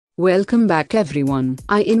Welcome back everyone.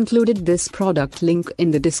 I included this product link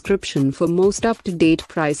in the description for most up-to-date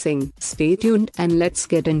pricing. Stay tuned and let's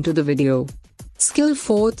get into the video. SKIL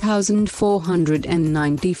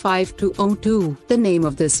 4495-02. The name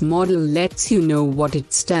of this model lets you know what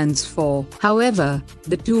it stands for. However,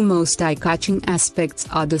 the two most eye-catching aspects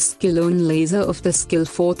are the skill-on laser of the SKIL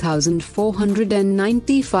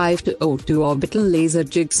 4495-02 orbital laser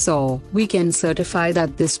jigsaw. We can certify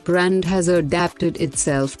that this brand has adapted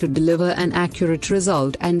itself to deliver an accurate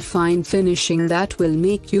result and fine finishing that will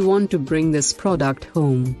make you want to bring this product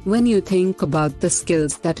home. When you think about the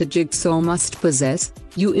skills that a jigsaw must possess,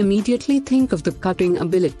 you immediately think of the cutting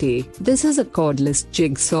ability. This is a cordless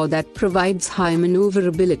jigsaw that provides high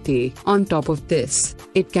maneuverability. On top of this,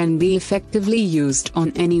 it can be effectively used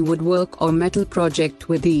on any woodwork or metal project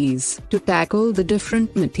with ease. To tackle the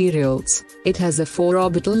different materials, it has a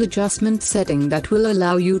 4-orbital adjustment setting that will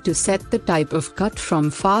allow you to set the type of cut from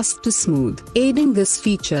fast to smooth. Aiding this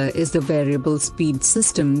feature is the variable speed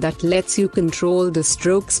system that lets you control the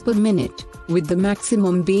strokes per minute, with the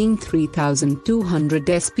maximum being 3200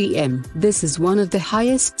 SPM. This is one of the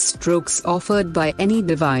highest strokes offered by any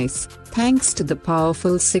device, thanks to the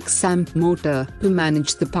powerful 6-amp motor. To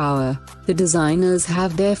manage the power, the designers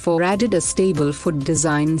have therefore added a stable foot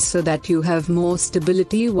design so that you have more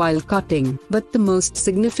stability while cutting. But the most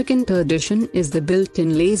significant addition is the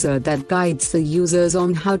built-in laser that guides the users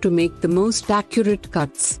on how to make the most accurate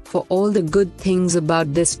cuts. For all the good things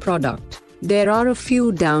about this product, there are a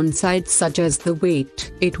few downsides such as the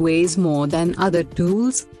weight. It weighs more than other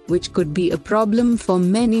tools, which could be a problem for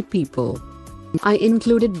many people. I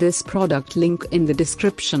included this product link in the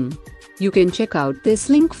description. You can check out this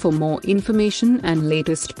link for more information and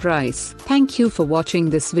latest price. Thank you for watching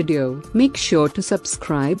this video. Make sure to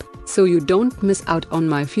subscribe so you don't miss out on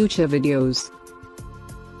my future videos.